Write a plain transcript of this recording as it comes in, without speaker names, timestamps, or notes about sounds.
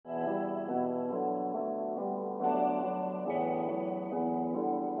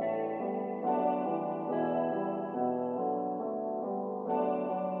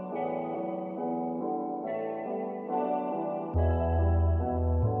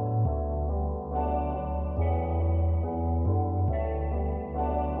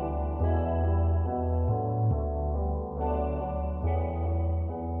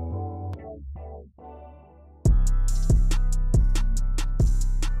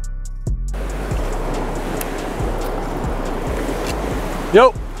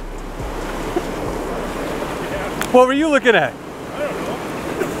Yo. What were you looking at? I don't know.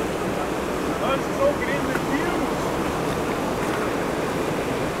 I was soaking in the views.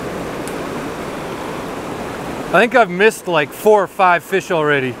 I think I've missed like 4 or 5 fish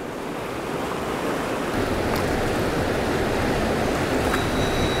already.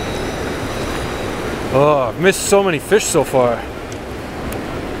 Oh, I've missed so many fish so far.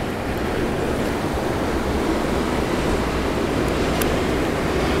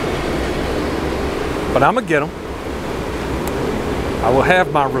 But I'm gonna get them. I will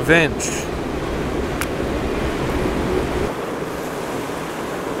have my revenge.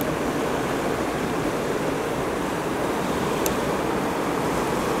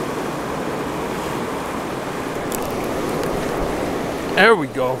 There we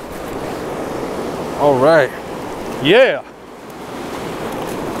go. All right. Yeah.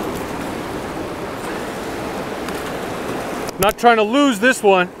 Not trying to lose this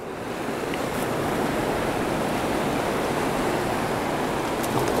one.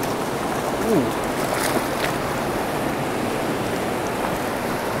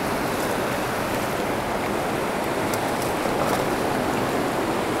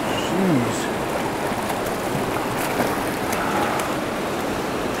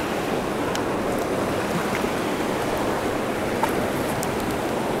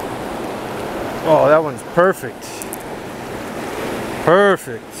 Oh, that one's perfect.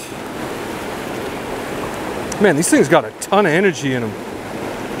 Perfect. Man, these things got a ton of energy in them.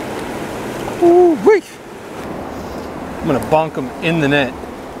 Ooh, wee. I'm gonna bonk them in the net.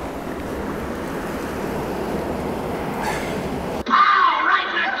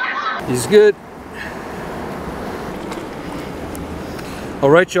 He's good. All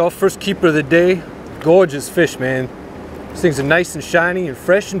right, y'all, first keeper of the day. Gorgeous fish, man. These things are nice and shiny and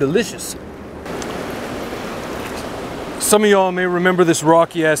fresh and delicious. Some of y'all may remember this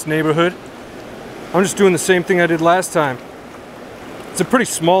rocky ass neighborhood. I'm just doing the same thing I did last time. It's a pretty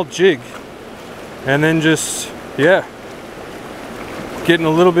small jig. And then just, yeah, getting a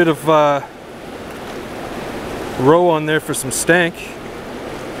little bit of roe on there for some stank.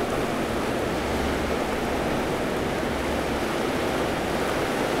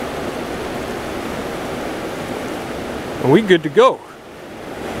 And we good to go.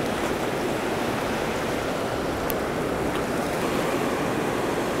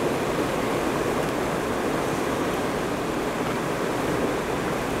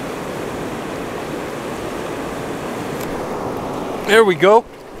 There we go.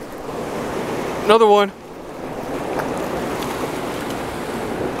 Another one.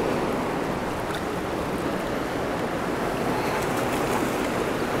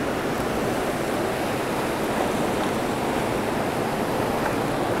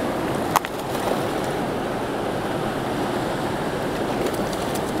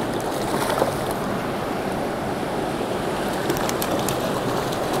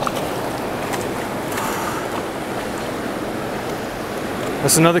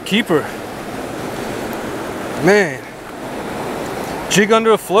 That's another keeper. Man, jig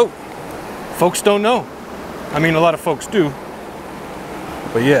under a float. Folks don't know. I mean, a lot of folks do.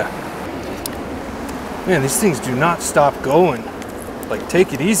 But yeah. Man, these things do not stop going. Like,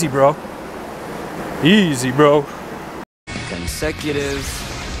 take it easy, bro. Easy, bro. Consecutive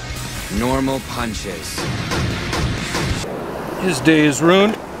normal punches. His day is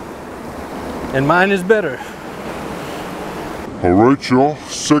ruined, and mine is better. Alright, y'all,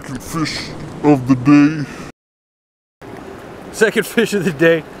 second fish of the day. Second fish of the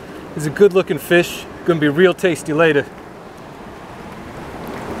day is a good looking fish. Gonna be real tasty later.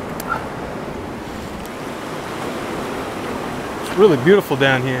 It's really beautiful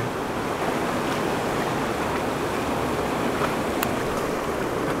down here.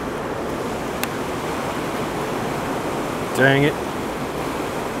 Dang it.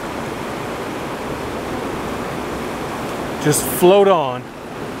 Just float on.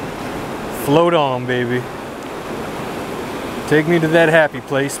 Float on, baby. Take me to that happy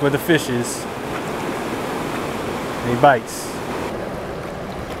place where the fish is. And he bites.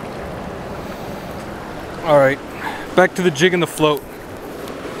 Alright, back to the jig and the float.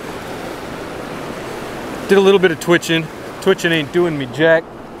 Did a little bit of twitching. Twitching ain't doing me jack.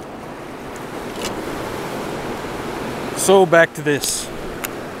 So back to this.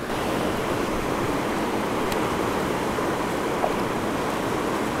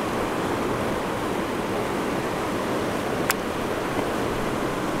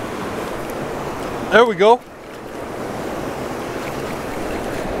 There we go.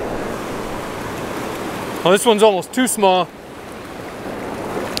 Oh, this one's almost too small.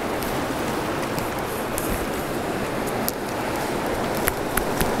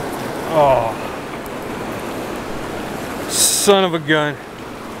 Son of a gun.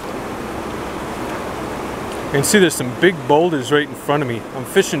 You can see there's some big boulders right in front of me. I'm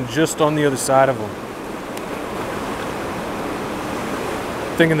fishing just on the other side of them.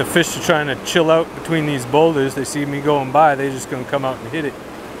 Thinking the fish are trying to chill out between these boulders. They see me going by, they're just gonna come out and hit it.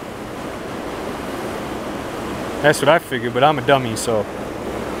 That's what I figured, but I'm a dummy, so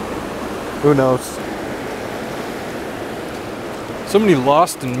who knows. So many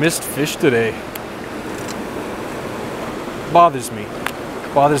lost and missed fish today. Bothers me.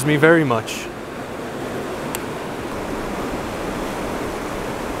 Bothers me very much.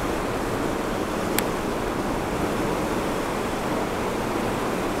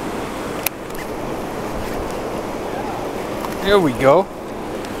 There we go.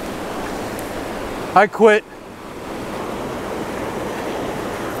 I quit.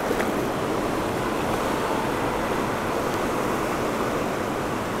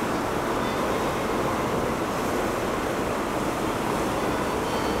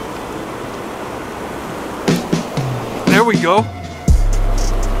 There we go.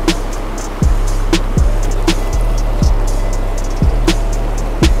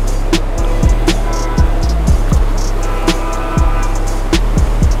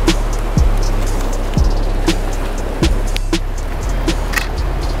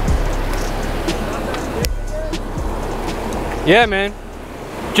 Yeah, man.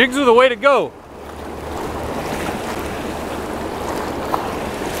 Jigs are the way to go.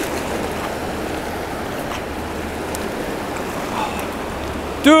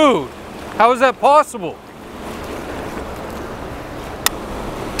 Dude, how is that possible?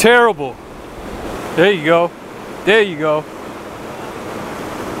 Terrible. There you go. There you go.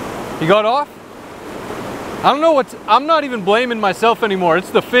 You got off? I don't know what's... I'm not even blaming myself anymore. It's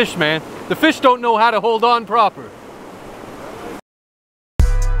the fish, man. The fish don't know how to hold on proper.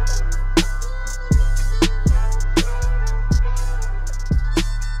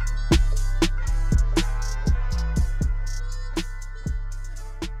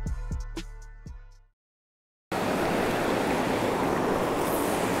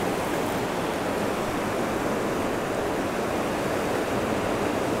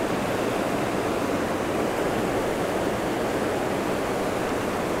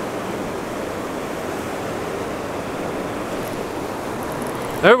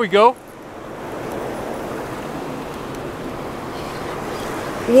 There we go.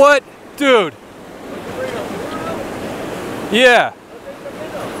 What? Dude. Yeah.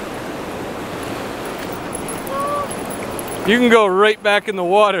 You can go right back in the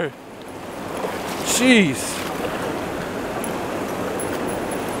water. Jeez.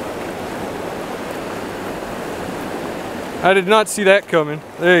 I did not see that coming.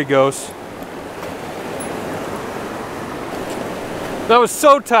 There he goes. That was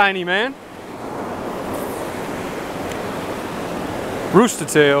so tiny, man. Rooster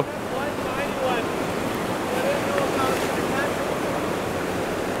tail.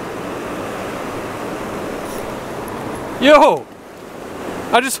 Yo!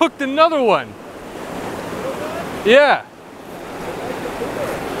 I just hooked another one. Yeah.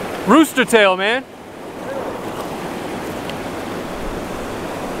 Rooster tail, man.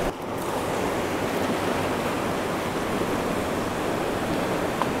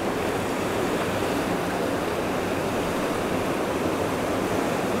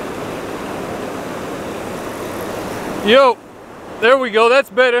 Yo, there we go, that's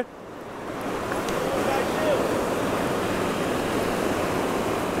better.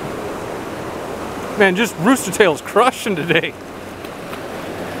 Man, just rooster tail's crushing today.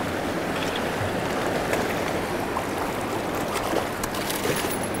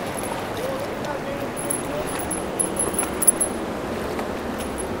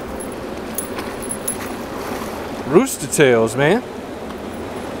 Rooster tails, man.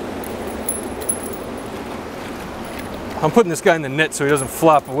 I'm putting this guy in the net so he doesn't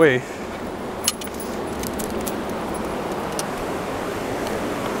flop away.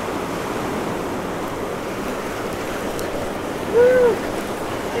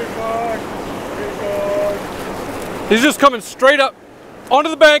 He's just coming straight up onto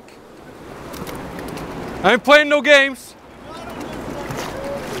the bank. I ain't playing no games.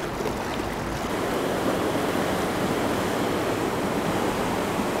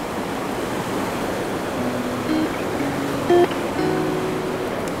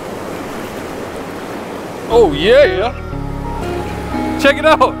 Oh yeah! Check it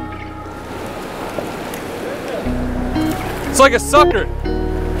out! It's like a sucker.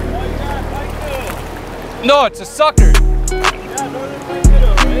 No, it's a sucker.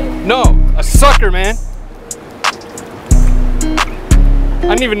 No, a sucker, man.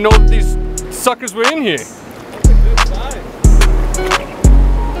 I didn't even know that these suckers were in here. That's a good size.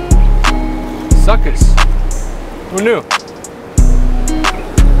 Suckers. Who knew?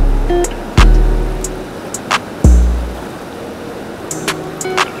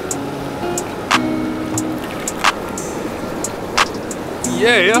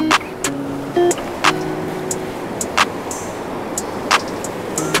 Yeah.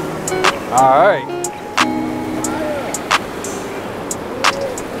 All right.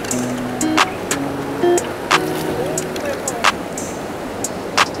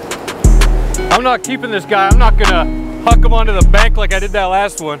 I'm not keeping this guy. I'm not gonna huck him onto the bank like I did that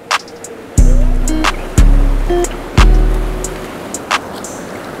last one.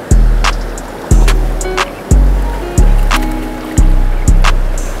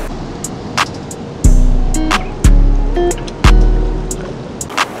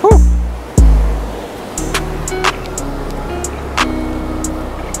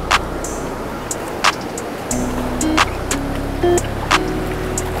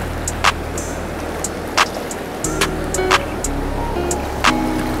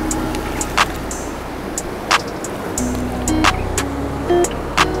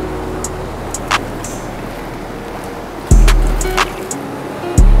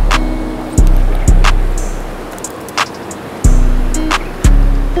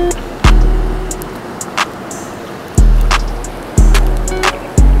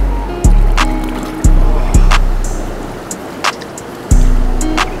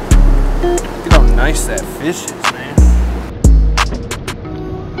 Nice that fish is, man.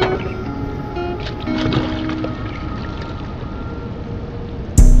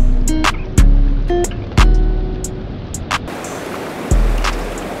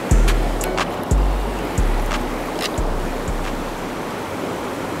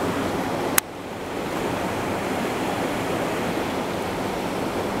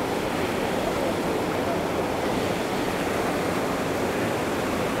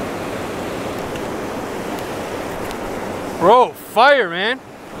 Bro, fire, man.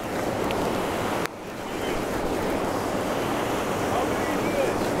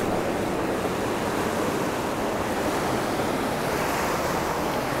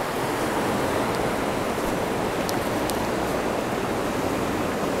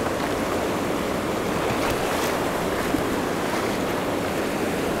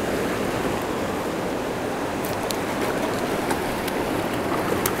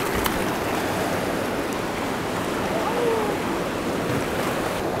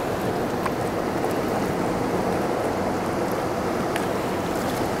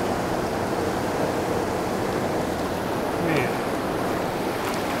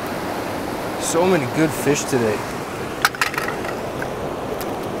 So many good fish today.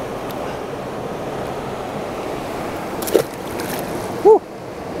 Woo.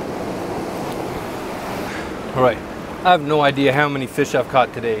 All right, I have no idea how many fish I've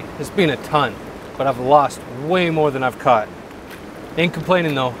caught today. It's been a ton, but I've lost way more than I've caught. Ain't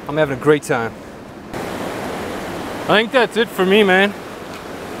complaining though, I'm having a great time. I think that's it for me, man.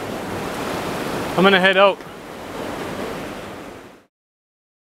 I'm gonna head out.